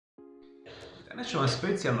Danas ću vam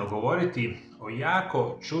specijalno govoriti o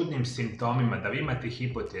jako čudnim simptomima da vi imate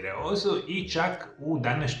hipotireozu i čak u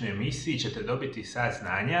današnjoj emisiji ćete dobiti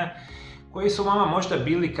saznanja koji su vama možda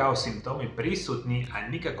bili kao simptomi prisutni, a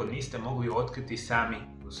nikako niste mogli otkriti sami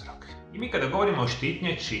uzrok. I mi kada govorimo o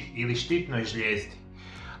štitnjači ili štitnoj žlijezdi,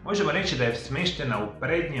 možemo reći da je smještena u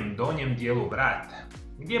prednjem donjem dijelu vrata,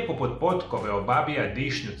 gdje poput potkove obabija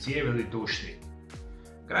dišnju cijev ili dušnik.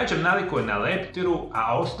 Građan nalikuje na leptiru,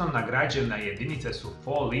 a osnovna građevna jedinica su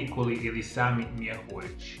folikuli ili sami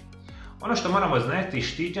mjehurići. Ono što moramo znati,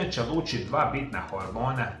 štitnjača luči dva bitna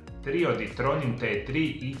hormona, trioditronin T3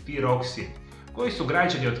 i tiroksin, koji su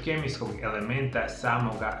građeni od kemijskog elementa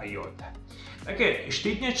samoga joda. Dakle,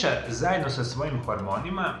 štitnjača zajedno sa svojim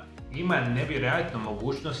hormonima ima nevjerojatnu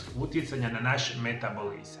mogućnost utjecanja na naš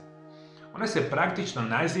metabolizam. Ona se praktično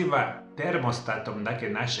naziva termostatom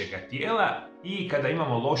našega tijela i kada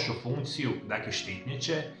imamo lošu funkciju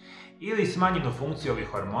štitnjače ili smanjenu funkciju ovih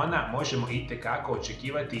hormona možemo itekako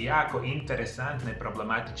očekivati jako interesantne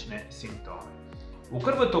problematične simptome. U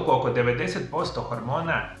krvotoku oko 90%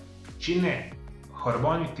 hormona čine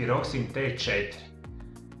hormoni tiroksin T4.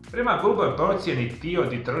 Prema gruboj procjeni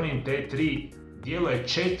trioditronin T3 djeluje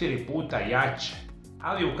 4 puta jače,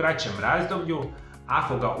 ali u kraćem razdoblju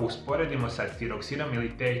ako ga usporedimo sa tiroksinom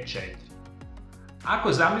ili T4.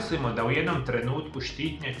 Ako zamislimo da u jednom trenutku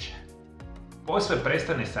štitnjače posve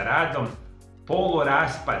prestane sa radom,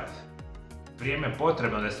 poluraspad, vrijeme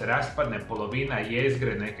potrebno da se raspadne polovina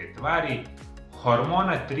jezgre neke tvari,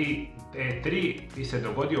 hormona T3 bi se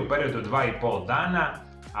dogodio u periodu 2,5 dana,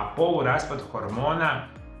 a poluraspad hormona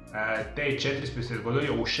T4 bi se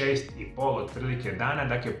dogodio u 6,5 otprilike dana,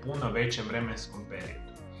 dakle puno većem vremenskom periodu.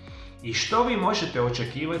 I što vi možete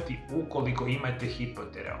očekivati ukoliko imate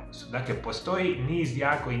hipotireozu? Dakle, postoji niz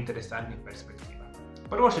jako interesantnih perspektiva.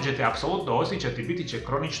 Prvo što ćete apsolutno osjećati biti će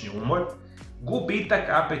kronični umor, gubitak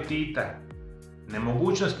apetita,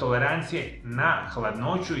 nemogućnost tolerancije na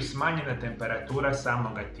hladnoću i smanjena temperatura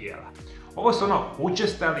samoga tijela. Ovo su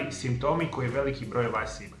učestali simptomi koje veliki broj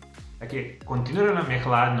vas ima. Dakle, kontinuirano nam je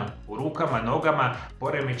hladno u rukama, nogama,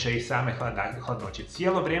 poremećaj i same hladnoće.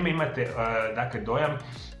 Cijelo vrijeme imate dojam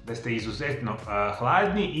da ste izuzetno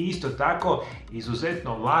hladni i isto tako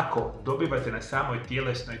izuzetno lako dobivate na samoj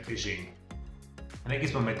tjelesnoj težini. Neki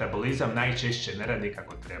smo metabolizam najčešće ne radi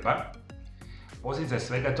kako treba. Posljedica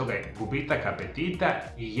svega toga je gubitak apetita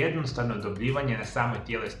i jednostavno dobivanje na samoj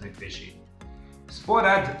tjelesnoj težini. Spor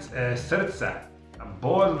rad srca,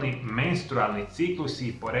 bolni menstrualni ciklusi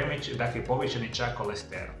i povećani čak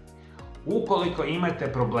kolesterol. Ukoliko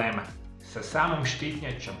imate problema sa samom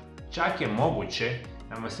štitnjačom, čak je moguće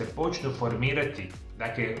da vam se počnu formirati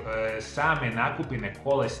same nakupine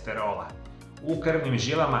kolesterola u krvnim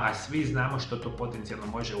žilama, a svi znamo što to potencijalno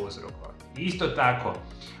može uzrokovati. Isto tako,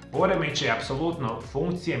 poremećaj apsolutno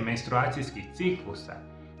funkcije menstruacijskih ciklusa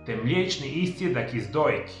te mliječni iscijedak iz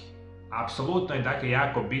dojki apsolutno je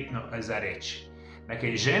jako bitno za reći.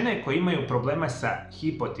 Dakle, žene koje imaju problema sa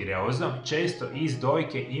hipotireozom često iz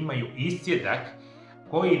dojke imaju iscijedak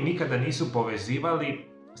koji nikada nisu povezivali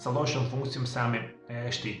sa lošom funkcijom same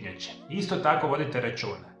štitnjače. Isto tako vodite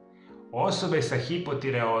računa. Osobe sa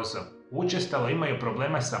hipotireozom učestalo imaju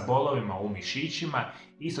problema sa bolovima u mišićima,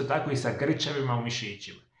 isto tako i sa grčevima u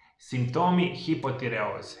mišićima. Simptomi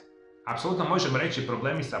hipotireoze. Apsolutno možemo reći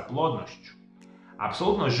problemi sa plodnošću.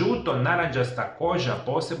 Apsolutno žuto-narančasta koža,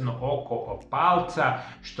 posebno oko palca,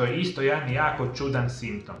 što je isto jedan jako čudan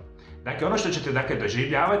simptom. Dakle, ono što ćete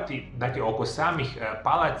doživljavati, oko samih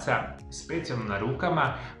palaca, specijalno na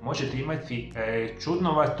rukama, možete imati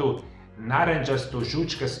čudnovatu, narančastu,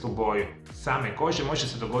 žučkastu boju same kože, može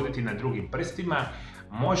se dogoditi na drugim prstima,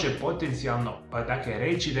 može potencijalno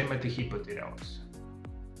reći da imate hipotireozu.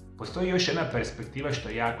 Postoji još jedna perspektiva što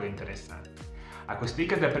je jako interesantna. Ako ste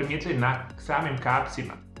ikada primijetili na samim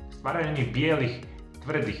kapcima stvaranje bijelih,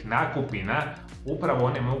 tvrdih nakupina, upravo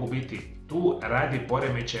one mogu biti tu radi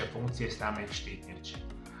poremećaja funkcije same štitnjače.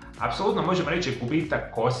 Apsolutno možemo reći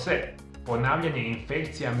gubitak kose, ponavljanje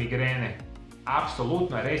infekcija, migrene,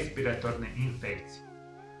 apsolutno respiratorne infekcije,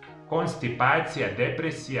 konstipacija,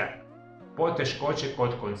 depresija, poteškoće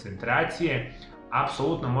kod koncentracije.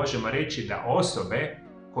 Apsolutno možemo reći da osobe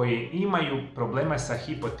koje imaju problema sa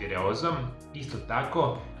hipotireozom, isto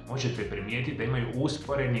tako možete primijetiti da imaju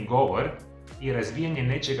usporeni govor i razvijanje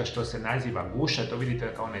nečega što se naziva guša, to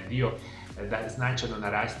vidite kao onaj dio da značajno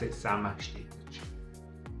naraste sama štitnjača.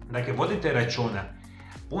 Dakle, vodite računa,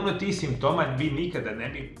 puno tih simptoma vi nikada ne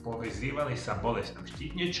bi povezivali sa bolesnom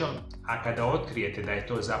štitnjačom, a kada otkrijete da je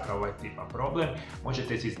to zapravo ovaj tipa problem,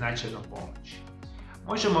 možete si značajno pomoći.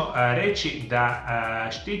 Možemo reći da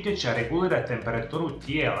štitnjača regulira temperaturu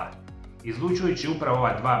tijela izlučujući upravo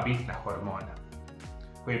ova dva bitna hormona,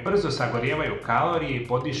 koji brzo sagorijevaju kalorije i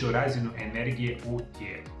podižu razinu energije u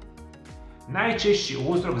tijelu. Najčešći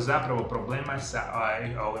uzrok zapravo problema sa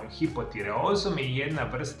ovim hipotireozom je jedna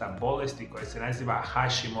vrsta bolesti koja se naziva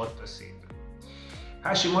Hashimoto sindrom.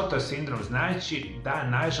 Hashimoto sindrom znači da,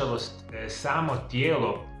 nažalost, samo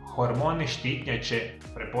tijelo hormone štitnjače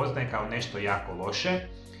prepoznaje kao nešto jako loše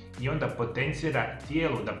i onda potencira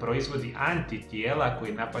tijelu da proizvodi antitijela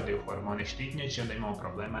koji napadaju hormone štitnjače, onda imamo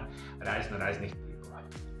problema raznih tipova.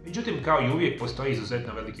 Međutim, kao i uvijek, postoji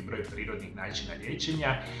izuzetno veliki broj prirodnih načina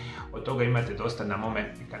liječenja, od toga imate dosta na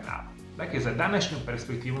mome kanalu. Dakle, za današnju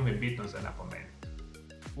perspektivu mi je bitno za napomenuti.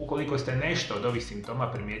 Ukoliko ste nešto od ovih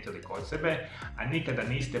simptoma primijetili kod sebe, a nikada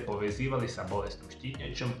niste povezivali sa bolesnom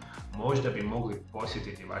štitnjačom, možda bi mogli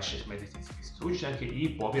posjetiti vaše medicinske stručnjake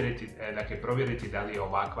i provjeriti da li je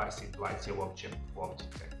ovakva situacija uopće opće.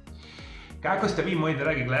 Kako ste vi, moji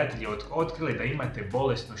dragi gledatelji, otkrili da imate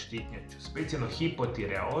bolesnu štitnjaču, specijalno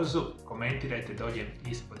hipotireozu, komentirajte dolje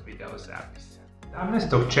ispod video zapisa.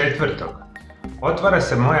 17.4. otvara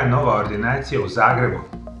se moja nova ordinacija u Zagrebu,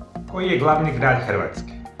 koji je glavni grad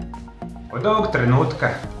Hrvatske. Od ovog trenutka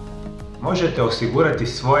možete osigurati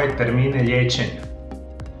svoje termine liječenja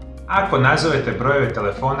ako nazovete brojeve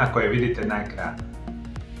telefona koje vidite na ekranu.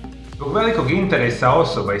 Zbog velikog interesa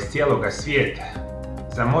osoba iz cijeloga svijeta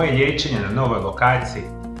za moje liječenje na novoj lokaciji,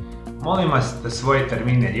 molim vas da svoje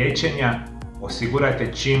termine liječenja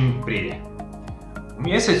osigurate čim prije. U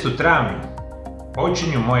mjesecu travnju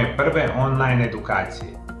počinju moje prve online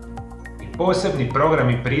edukacije i posebni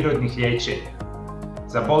programi prirodnih liječenja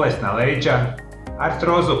za bolesna leđa,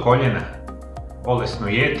 artrozu koljena, bolesnu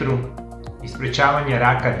jetru i sprječavanje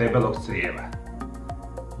raka debelog crijeva.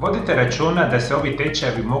 Vodite računa da se ovi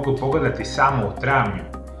tečajevi mogu pogledati samo u travnju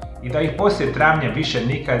i da ih poslije travnja više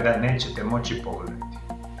nikada nećete moći pogledati.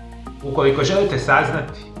 Ukoliko želite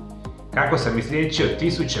saznati kako sam izliječio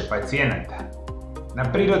tisuće pacijenata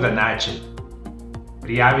na prirodan način,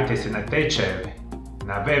 prijavite se na tečajeve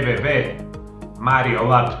na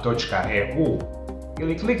www.MarioLAB.CENTAR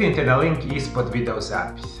ili kliknite na link ispod video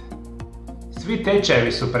zapisa. Svi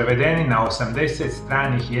tečajevi su prevedeni na 80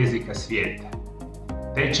 stranih jezika svijeta.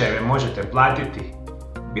 Tečajeve možete platiti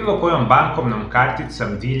bilo kojom bankovnom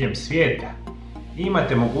karticom diljem svijeta i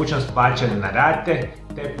imate mogućnost plaćanja na rate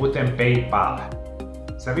te putem PayPala.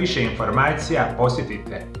 Za više informacija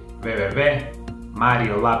posjetite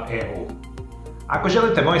www.MarioLAB.CENTAR. Ako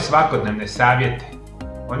želite moje svakodnevne savjete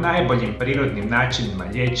o najboljim prirodnim načinima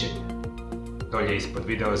liječenja, dolje ispod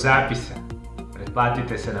video zapisa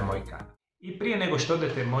pretplatite se na moj kanal. I prije nego što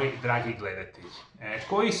odete, moji dragi gledatelji,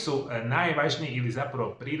 koji su najvažniji ili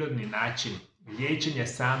zapravo prirodni način liječenja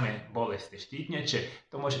same bolesne štitnjače,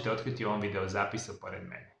 to možete otkriti u ovom video zapisu pored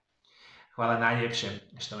mene. Hvala najljepše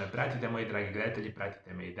što me pratite, moji dragi gledatelji,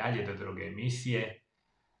 pratite me i dalje do druge emisije.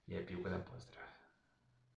 Lijep i ugodan pozdrav.